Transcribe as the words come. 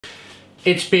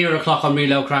It's beer o'clock on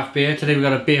Real Ale Craft Beer. Today we've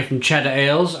got a beer from Cheddar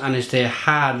Ales and it's their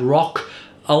Hard Rock.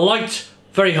 A light,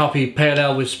 very hoppy pale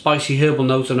ale with spicy herbal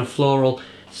notes and a floral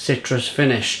citrus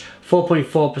finish. 4.4%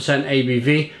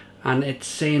 ABV and it's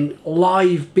saying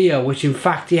live beer, which in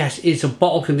fact, yes, is a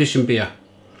bottle conditioned beer.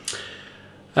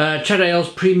 Cheddar Ales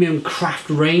premium craft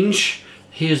range.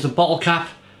 Here's the bottle cap.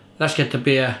 Let's get the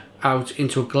beer out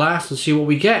into a glass and see what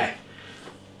we get.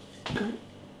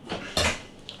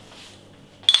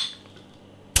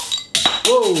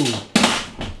 Whoa!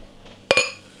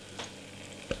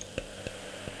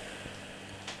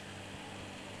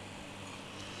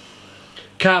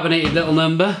 Carbonated little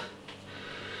number.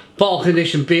 Bottle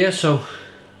conditioned beer, so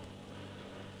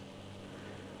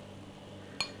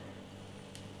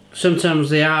sometimes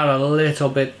they are a little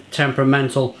bit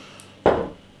temperamental.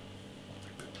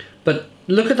 But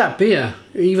look at that beer.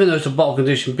 Even though it's a bottle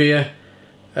conditioned beer,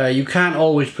 you can't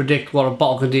always predict what a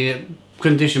bottle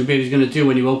conditioned beer is going to do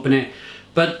when you open it.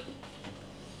 But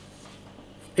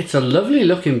it's a lovely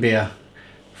looking beer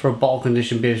for a bottle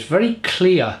conditioned beer. It's very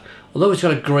clear, although it's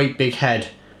got a great big head.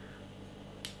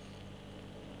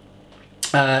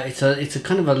 It's a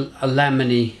kind of a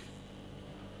lemony,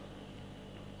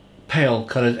 pale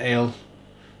coloured ale.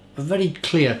 Very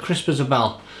clear, crisp as a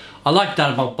bell. I like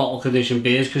that about bottle conditioned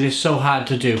beers because it's so hard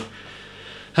to do.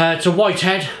 It's a white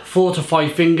head, 4 to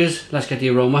 5 fingers. Let's get the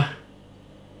aroma.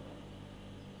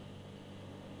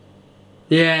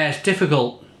 Yeah, it's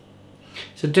difficult.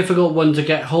 It's a difficult one to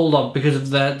get hold of because of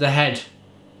the head.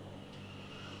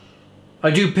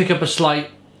 I do pick up a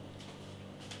slight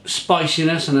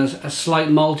spiciness and a slight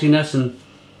maltiness and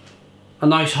a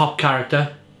nice hop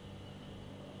character.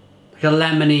 Like a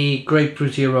lemony,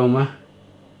 grapefruity aroma.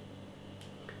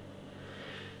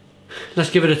 Let's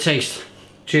give it a taste.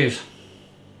 Cheers.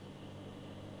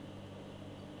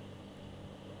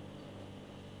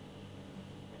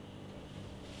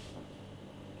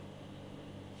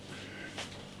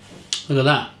 Look at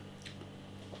that.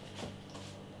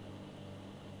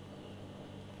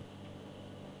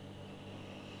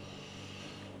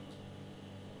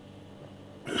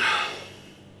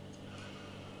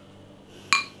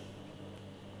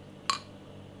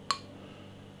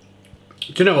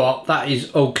 Do you know what? That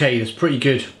is okay. It's pretty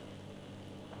good.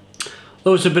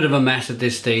 Though it's a bit of a mess at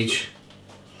this stage.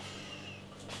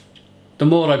 The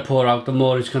more I pour out, the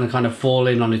more it's going to kind of fall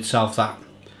in on itself.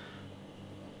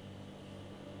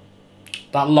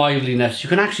 That liveliness. You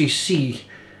can actually see,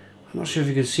 I'm not sure if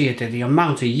you can see it there, the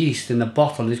amount of yeast in the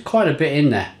bottle. There's quite a bit in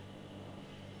there.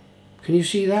 Can you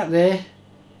see that there?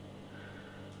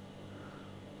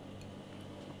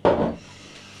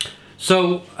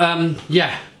 So,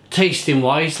 yeah, tasting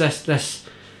wise, let's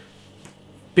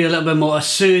be a little bit more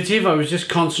assertive. I was just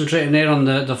concentrating there on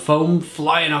the foam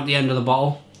flying out the end of the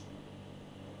bottle.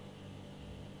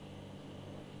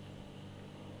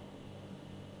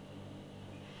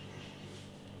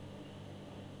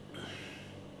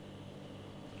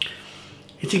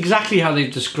 It's exactly how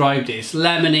they've described it. It's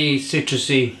lemony,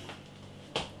 citrusy,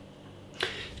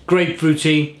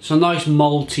 grapefruity. It's a nice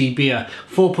malty beer.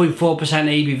 4.4%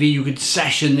 ABV. You could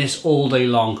session this all day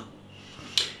long.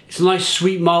 It's a nice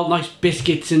sweet malt, nice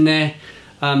biscuits in there.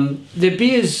 Their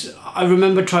beers, I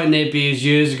remember trying their beers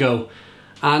years ago,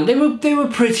 and they were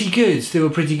pretty good. They were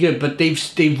pretty good, but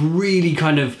they've really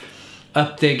kind of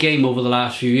upped their game over the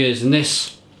last few years. And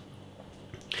this,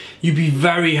 you'd be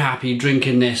very happy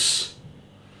drinking this.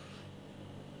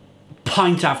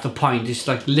 Pint after pint, it's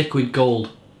like liquid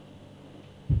gold.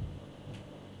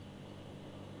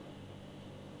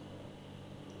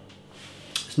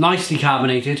 It's nicely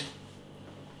carbonated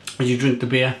as you drink the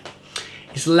beer.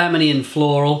 It's lemony and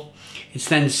floral. It's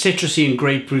then citrusy and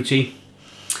grapefruity.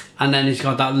 And then it's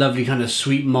got that lovely kind of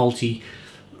sweet malty,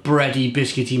 bready,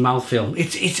 biscuity mouthfeel.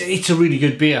 It's a really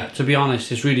good beer, to be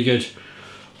honest. It's really good.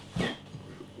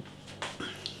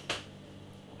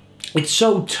 It's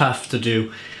so tough to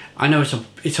do. I know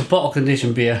it's a bottle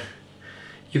conditioned beer.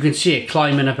 You can see it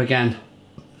climbing up again.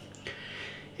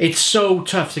 It's so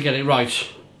tough to get it right.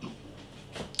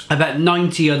 I bet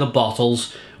 90 other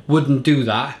bottles wouldn't do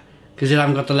that because it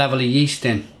haven't got the level of yeast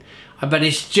in. I bet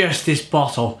it's just this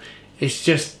bottle. It's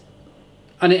just,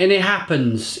 and it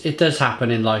happens. It does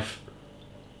happen in life.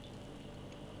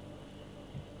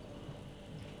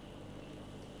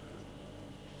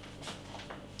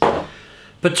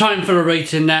 But time for a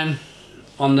rating then.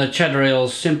 On the Cheddar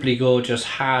Ales Simply Gorgeous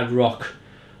Hard Rock.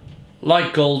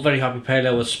 Light gold, very hoppy pale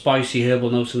ale with spicy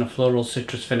herbal notes and a floral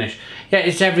citrus finish. Yeah,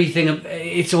 it's everything.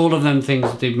 It's all of them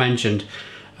things that they've mentioned.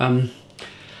 I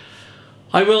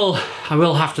will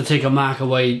have to take a mark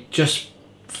away just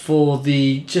for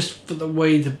the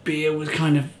way the beer was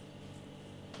kind of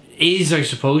is, I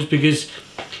suppose, because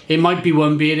it might be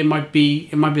one beer, it might be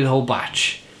the whole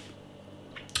batch.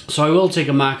 So I will take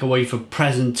a mark away for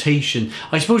presentation.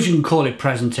 I suppose you can call it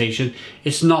presentation.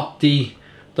 It's not the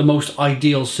most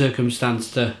ideal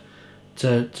circumstance to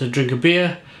drink a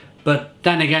beer, but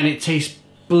then again, it tastes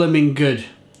blooming good.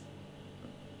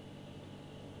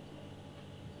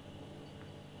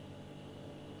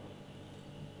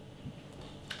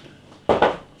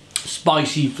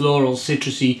 Spicy, floral,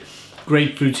 citrusy,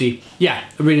 grapefruity. Yeah,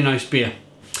 a really nice beer.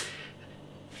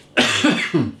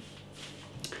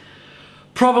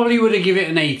 Probably would have given it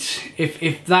an 8 if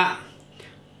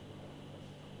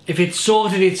it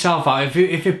sorted itself out,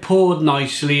 if it poured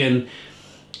nicely and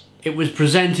it was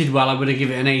presented well. I would have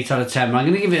given it an 8 out of 10. But I'm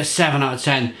going to give it a 7 out of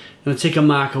 10. I'm going to take a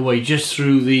mark away just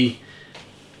through the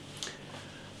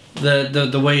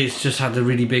way it's just had the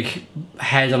really big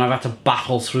head, and I've had to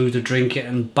battle through to drink it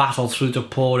and battle through to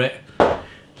pour it.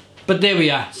 But there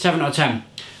we are, 7 out of 10.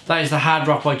 That is the Hard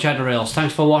Rock by Cheddar Ales.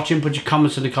 Thanks for watching. Put your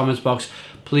comments in the comments box.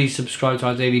 Please subscribe to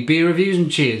our daily beer reviews, and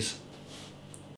cheers.